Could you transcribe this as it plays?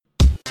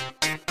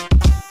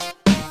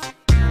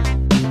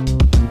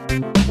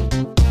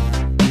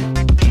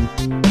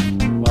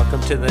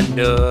to the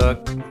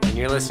Nook, and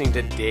you're listening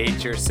to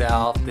Date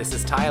Yourself. This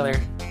is Tyler.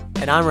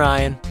 And I'm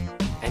Ryan.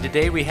 And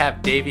today we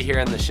have Davey here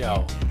on the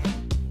show.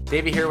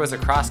 Davey here was a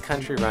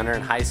cross-country runner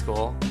in high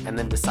school and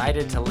then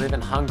decided to live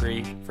in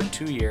Hungary for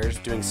 2 years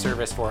doing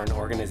service for an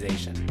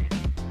organization.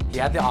 He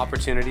had the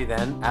opportunity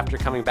then, after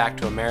coming back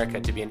to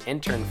America, to be an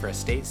intern for a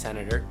state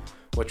senator,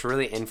 which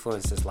really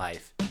influenced his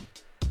life.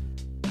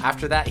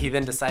 After that, he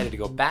then decided to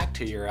go back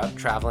to Europe,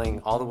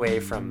 traveling all the way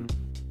from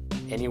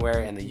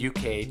anywhere in the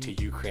UK to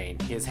Ukraine.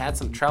 He has had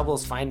some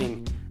troubles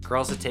finding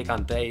girls to take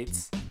on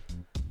dates,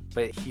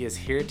 but he is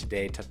here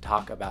today to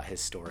talk about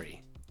his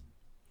story.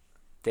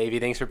 Davey,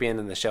 thanks for being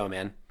on the show,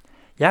 man.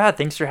 Yeah,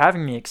 thanks for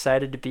having me.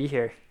 Excited to be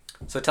here.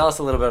 So tell us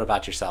a little bit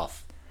about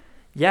yourself.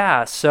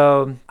 Yeah,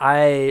 so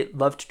I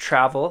love to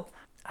travel.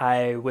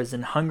 I was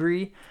in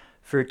Hungary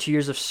for 2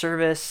 years of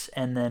service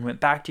and then went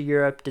back to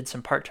Europe, did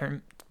some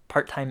part-time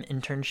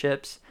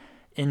internships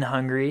in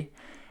Hungary,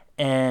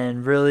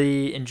 and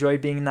really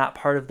enjoyed being in that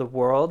part of the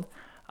world.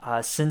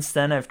 Since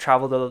then, I've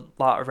traveled a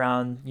lot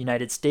around the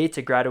United States.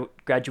 I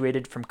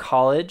graduated from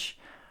college.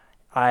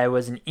 I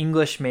was an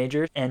English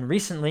major, and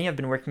recently I've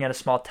been working at a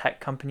small tech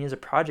company as a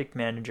project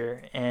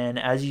manager. And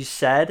as you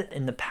said,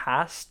 in the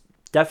past,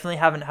 definitely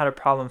haven't had a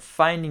problem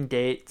finding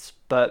dates,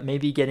 but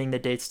maybe getting the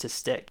dates to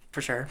stick.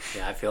 For sure.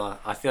 Yeah, I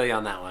feel you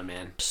on that one,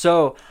 man.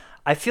 So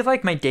I feel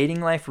like my dating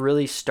life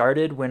really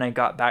started when I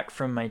got back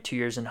from my 2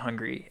 years in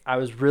Hungary. I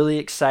was really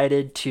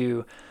excited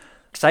to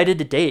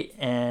date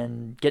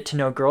and get to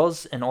know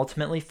girls and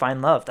ultimately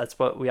find love. That's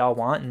what we all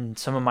want. And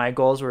some of my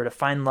goals were to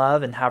find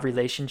love and have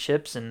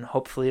relationships and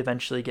hopefully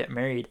eventually get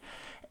married.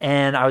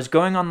 And I was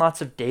going on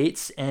lots of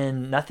dates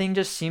and nothing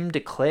just seemed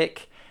to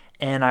click.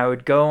 And I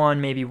would go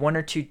on maybe 1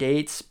 or 2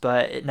 dates,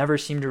 but it never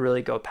seemed to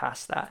really go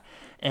past that.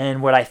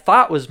 And what I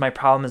thought was my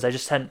problem is I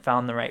just hadn't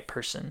found the right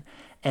person.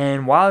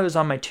 And while I was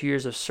on my 2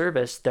 years of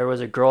service, there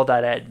was a girl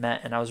that I had met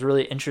and I was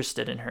really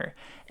interested in her.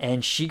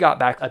 And she got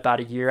back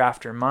about a year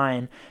after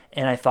mine.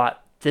 And I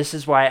thought, this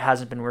is why it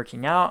hasn't been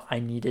working out. I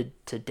needed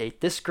to date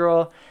this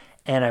girl.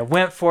 And I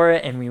went for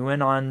it and we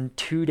went on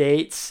 2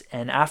 dates.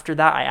 And after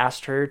that, I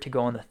asked her to go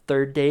on the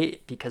 3rd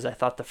date because I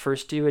thought the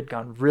first 2 had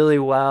gone really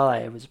well.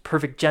 I was a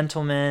perfect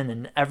gentleman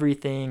and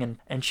everything.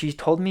 And she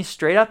told me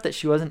straight up that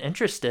she wasn't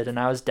interested and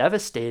I was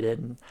devastated.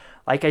 And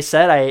like I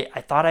said,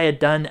 I thought I had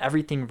done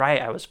everything right.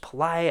 I was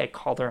polite. I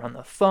called her on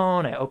the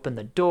phone. I opened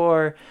the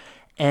door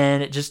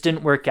and it just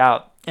didn't work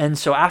out. And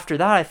so after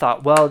that, I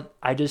thought, well,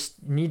 I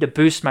just need to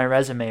boost my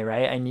resume,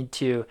 right? I need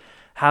to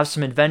have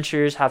some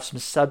adventures, have some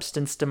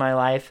substance to my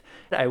life.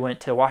 I went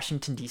to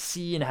Washington,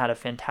 D.C. and had a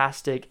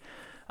fantastic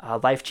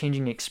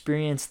life-changing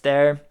experience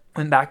there.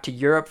 Went back to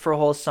Europe for a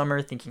whole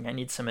summer thinking I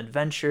need some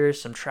adventure,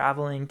 some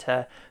traveling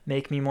to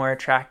make me more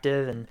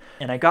attractive.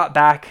 And I got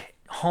back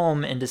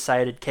home and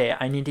decided, okay,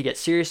 I need to get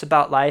serious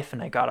about life.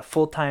 And I got a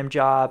full-time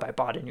job. I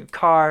bought a new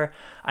car.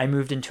 I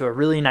moved into a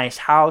really nice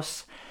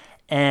house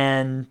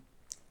and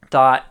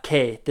thought,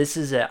 okay, this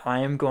is it. I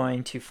am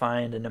going to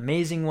find an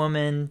amazing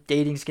woman.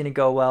 Dating's going to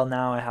go well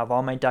now. I have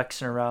all my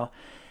ducks in a row.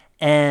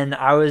 And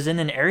I was in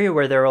an area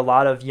where there were a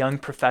lot of young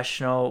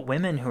professional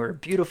women who were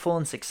beautiful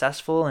and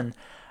successful. And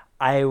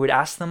I would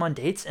ask them on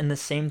dates and the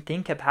same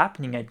thing kept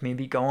happening. I'd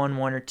maybe go on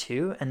 1 or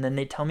 2 and then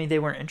they'd tell me they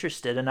weren't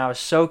interested. And I was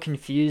so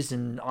confused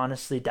and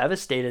honestly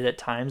devastated at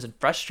times and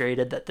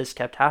frustrated that this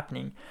kept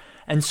happening.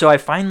 And so I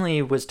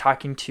finally was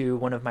talking to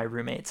one of my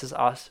roommates, as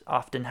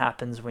often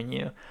happens when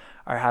you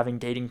are having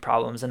dating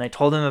problems. And I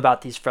told him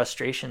about these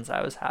frustrations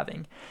I was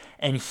having.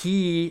 And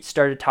he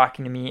started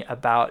talking to me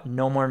about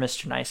no more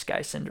Mr. Nice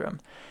Guy syndrome.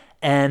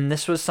 And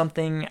this was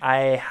something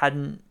I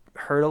hadn't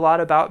heard a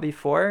lot about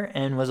before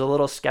and was a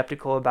little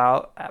skeptical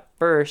about at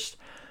first.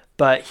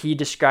 But he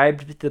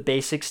described the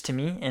basics to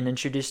me and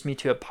introduced me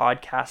to a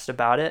podcast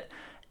about it.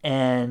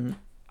 And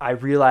I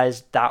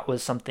realized that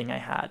was something I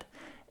had.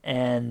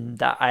 And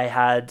that I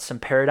had some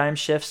paradigm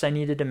shifts I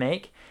needed to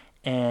make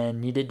and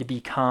needed to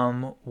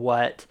become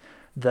what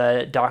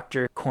the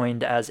doctor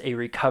coined as a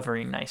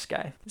recovering nice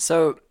guy.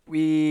 So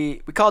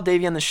we called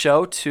Davey on the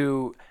show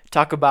to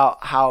talk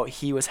about how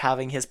he was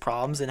having his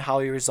problems and how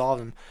he resolved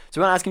them. So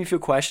we want to ask him a few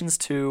questions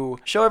to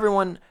show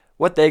everyone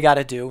what they got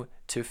to do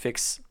to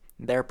fix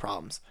their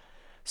problems.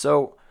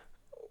 So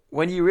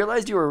when you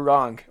realized you were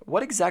wrong,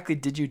 what exactly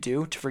did you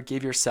do to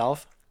forgive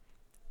yourself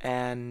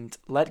and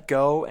let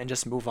go and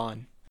just move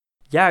on?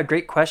 Yeah,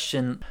 great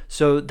question.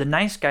 So the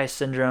nice guy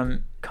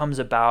syndrome comes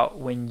about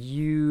when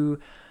you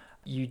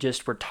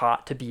just were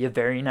taught to be a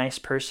very nice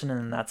person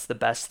and that's the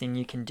best thing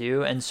you can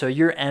do. And so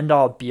your end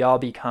all be all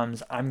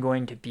becomes, I'm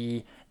going to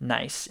be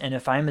nice. And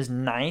if I'm as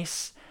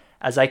nice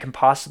as I can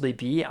possibly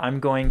be, I'm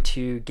going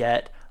to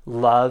get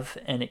love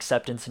and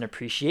acceptance and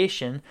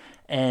appreciation.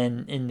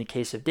 And in the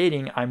case of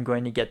dating, I'm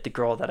going to get the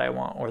girl that I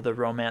want or the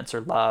romance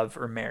or love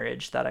or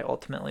marriage that I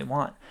ultimately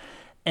want.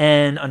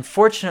 And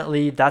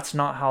unfortunately, that's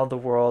not how the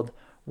world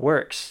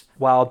works.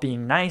 While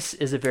being nice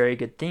is a very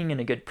good thing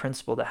and a good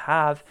principle to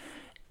have,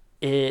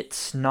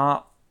 it's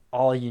not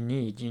all you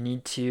need. You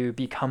need to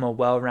become a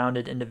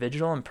well-rounded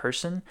individual and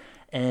person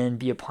and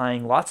be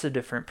applying lots of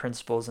different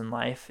principles in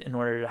life in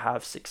order to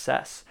have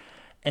success.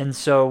 And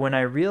so when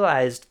I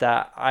realized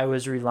that I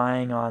was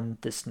relying on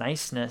this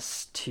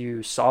niceness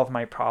to solve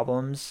my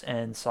problems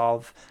and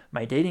solve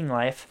my dating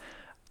life,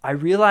 I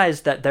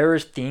realized that there were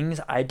things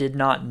I did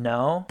not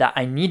know that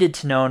I needed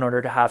to know in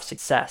order to have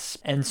success.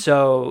 And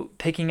so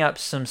picking up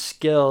some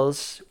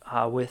skills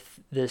with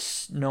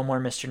this No More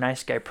Mr.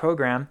 Nice Guy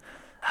program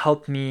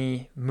helped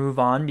me move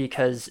on,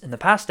 because in the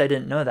past I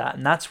didn't know that.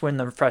 And that's when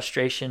the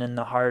frustration and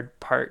the hard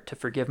part to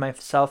forgive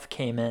myself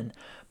came in.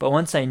 But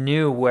once I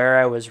knew where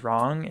I was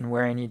wrong and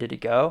where I needed to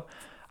go,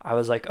 I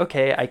was like,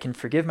 okay, I can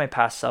forgive my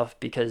past self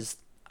because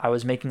I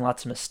was making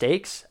lots of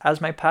mistakes as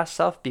my past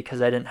self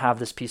because I didn't have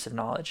this piece of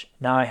knowledge.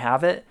 Now I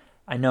have it.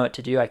 I know what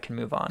to do. I can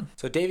move on.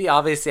 So Davey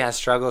obviously has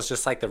struggles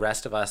just like the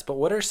rest of us, but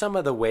what are some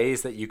of the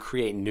ways that you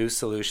create new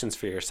solutions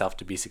for yourself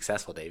to be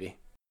successful, Davey?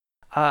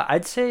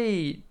 I'd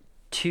say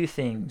two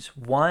things.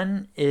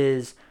 One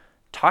is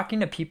talking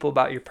to people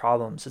about your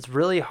problems. It's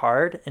really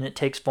hard and it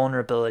takes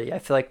vulnerability. I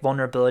feel like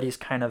vulnerability is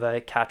kind of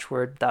a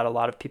catchword that a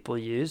lot of people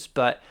use,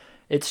 but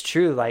it's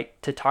true. Like,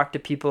 to talk to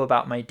people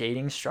about my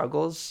dating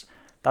struggles,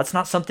 that's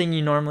not something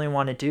you normally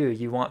want to do.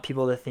 You want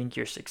people to think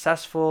you're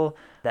successful,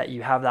 that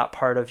you have that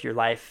part of your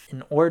life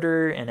in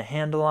order and a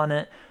handle on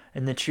it.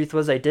 And the truth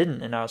was I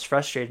didn't, and I was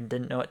frustrated and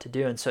didn't know what to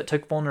do. And so it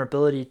took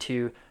vulnerability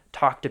to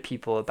talk to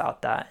people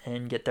about that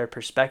and get their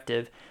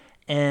perspective.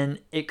 And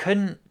it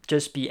couldn't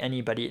just be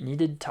anybody. It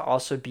needed to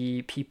also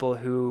be people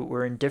who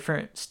were in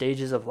different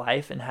stages of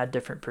life and had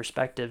different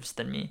perspectives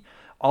than me.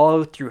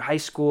 All through high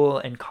school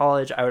and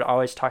college, I would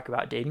always talk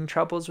about dating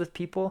troubles with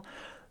people,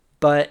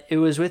 but it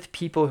was with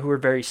people who were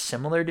very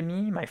similar to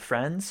me, my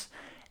friends,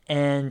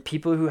 and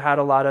people who had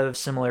a lot of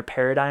similar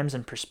paradigms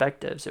and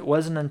perspectives. It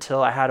wasn't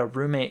until I had a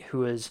roommate who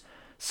was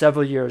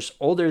several years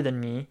older than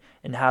me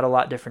and had a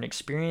lot different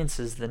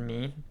experiences than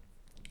me,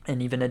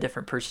 and even a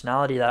different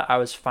personality, that I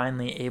was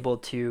finally able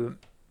to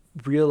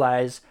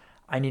realize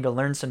I need to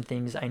learn some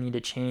things, I need to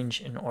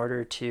change in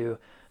order to.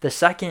 The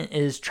second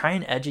is try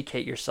and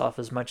educate yourself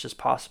as much as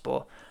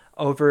possible.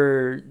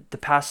 Over the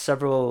past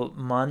several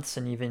months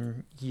and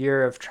even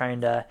year of trying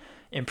to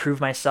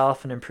improve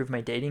myself and improve my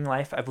dating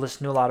life, I've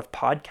listened to a lot of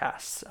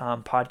podcasts,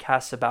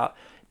 podcasts about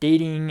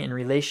dating and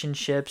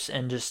relationships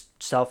and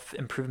just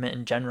self-improvement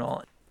in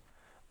general.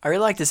 I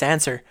really like this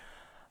answer.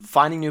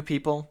 Finding new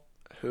people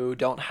who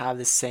don't have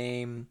the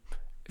same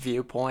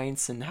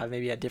viewpoints and have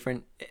maybe had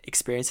different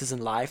experiences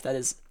in life, that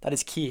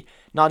is key.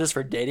 Not just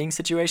for dating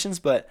situations,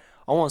 but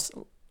almost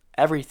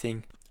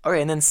everything.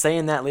 Okay, and then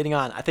saying that, leading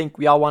on, I think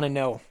we all want to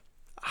know,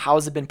 how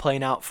has it been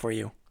playing out for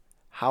you?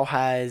 How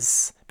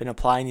has been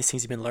applying these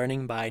things you've been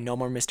learning by No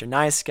More Mr.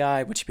 Nice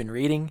Guy, what you've been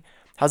reading?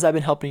 How's that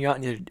been helping you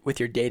out with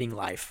your dating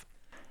life?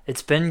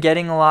 It's been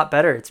getting a lot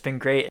better. It's been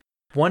great.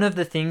 One of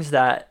the things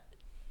that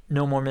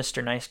No More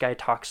Mr. Nice Guy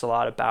talks a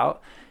lot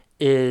about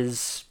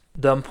is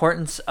the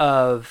importance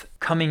of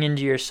coming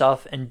into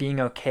yourself and being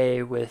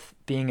okay with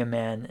being a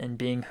man and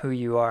being who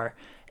you are,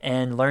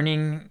 and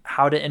learning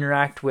how to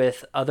interact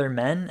with other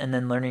men, and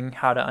then learning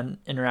how to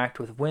interact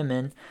with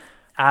women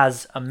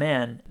as a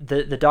man.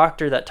 The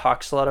doctor that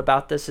talks a lot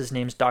about this, his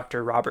name's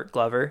Dr. Robert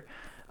Glover.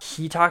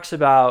 He talks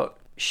about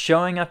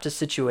showing up to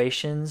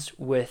situations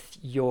with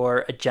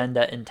your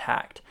agenda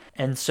intact.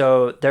 And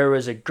so there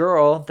was a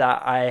girl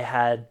that I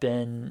had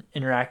been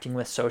interacting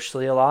with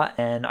socially a lot,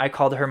 and I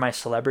called her my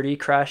celebrity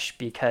crush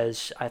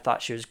because I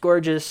thought she was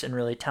gorgeous and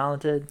really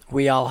talented.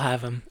 We all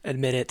have them,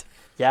 admit it.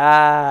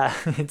 Yeah,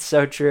 it's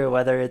so true,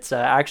 whether it's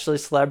actually a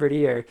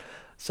celebrity or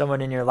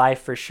someone in your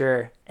life, for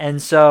sure.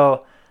 And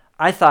so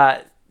I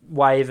thought,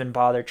 why even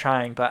bother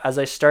trying? But as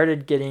I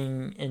started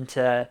getting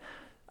into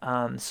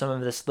some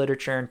of this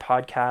literature and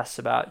podcasts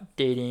about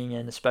dating,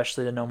 and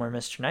especially the No More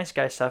Mr. Nice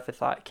Guy stuff, I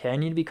thought, okay, I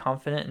need to be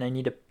confident and I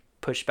need to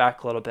push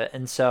back a little bit.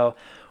 And so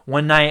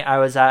one night I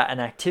was at an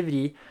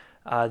activity,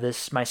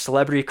 my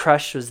celebrity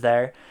crush was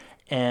there,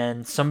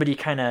 and somebody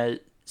kind of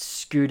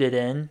scooted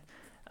in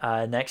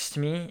next to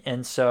me.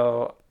 And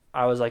so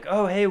I was like,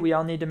 oh, hey, we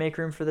all need to make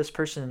room for this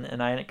person.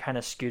 And I kind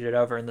of scooted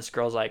over, and this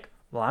girl's like,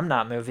 well, I'm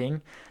not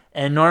moving.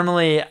 And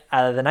normally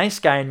the nice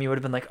guy in me would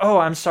have been like, oh,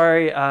 I'm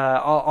sorry,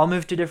 I'll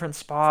move to a different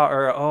spot,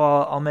 or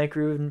oh, I'll make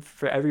room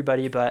for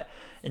everybody. But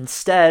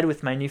instead,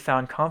 with my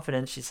newfound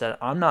confidence, she said,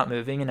 I'm not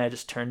moving. And I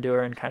just turned to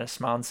her and kind of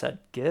smiled and said,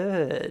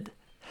 good.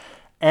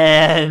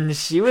 And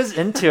she was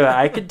into it.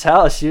 I could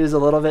tell she was a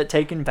little bit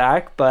taken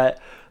back, but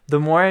the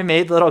more I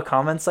made little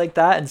comments like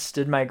that and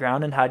stood my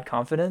ground and had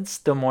confidence,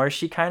 the more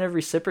she kind of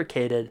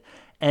reciprocated.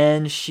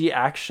 And she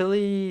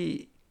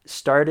actually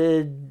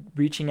started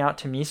reaching out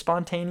to me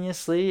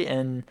spontaneously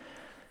and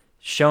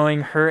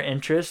showing her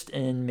interest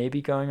in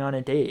maybe going on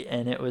a date.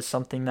 And it was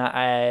something that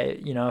I,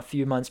 a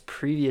few months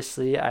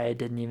previously, I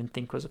didn't even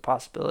think was a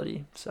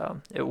possibility.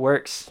 So it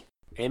works.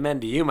 Amen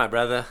to you, my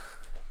brother.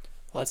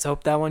 Let's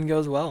hope that one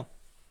goes well.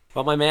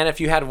 Well, my man, if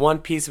you had one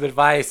piece of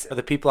advice for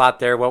the people out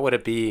there, what would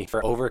it be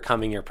for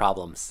overcoming your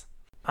problems?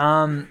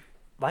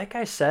 Like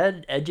I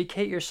said,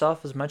 educate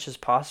yourself as much as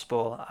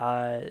possible.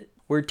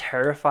 We're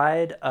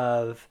terrified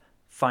of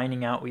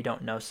finding out we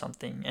don't know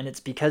something, and it's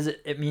because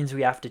it means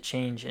we have to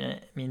change, and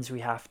it means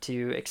we have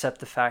to accept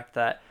the fact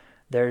that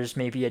there's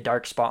maybe a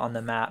dark spot on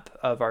the map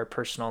of our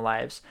personal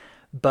lives.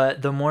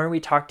 But the more we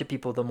talk to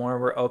people, the more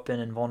we're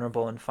open and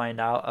vulnerable and find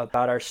out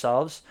about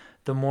ourselves,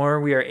 the more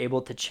we are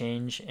able to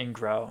change and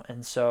grow.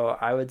 And so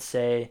I would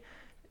say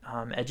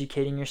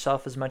educating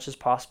yourself as much as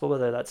possible,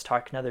 whether that's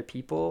talking to other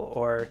people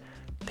or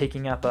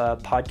picking up a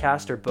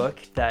podcast or book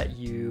that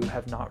you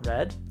have not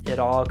read. It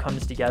all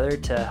comes together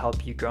to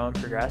help you grow and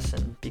progress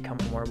and become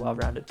a more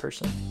well-rounded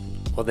person.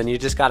 Well, then you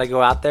just got to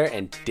go out there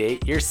and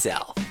date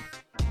yourself.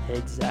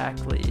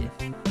 Exactly.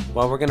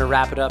 Well, we're going to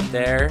wrap it up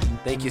there.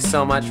 Thank you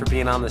so much for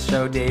being on the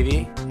show,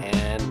 Davey,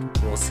 and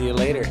we'll see you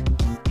later.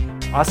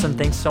 Awesome.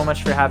 Thanks so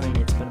much for having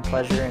me. It's been a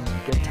pleasure and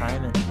a good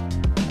time,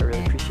 and I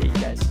really appreciate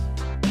you guys.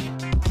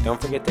 Don't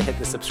forget to hit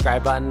the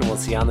subscribe button. We'll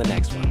see you on the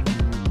next one.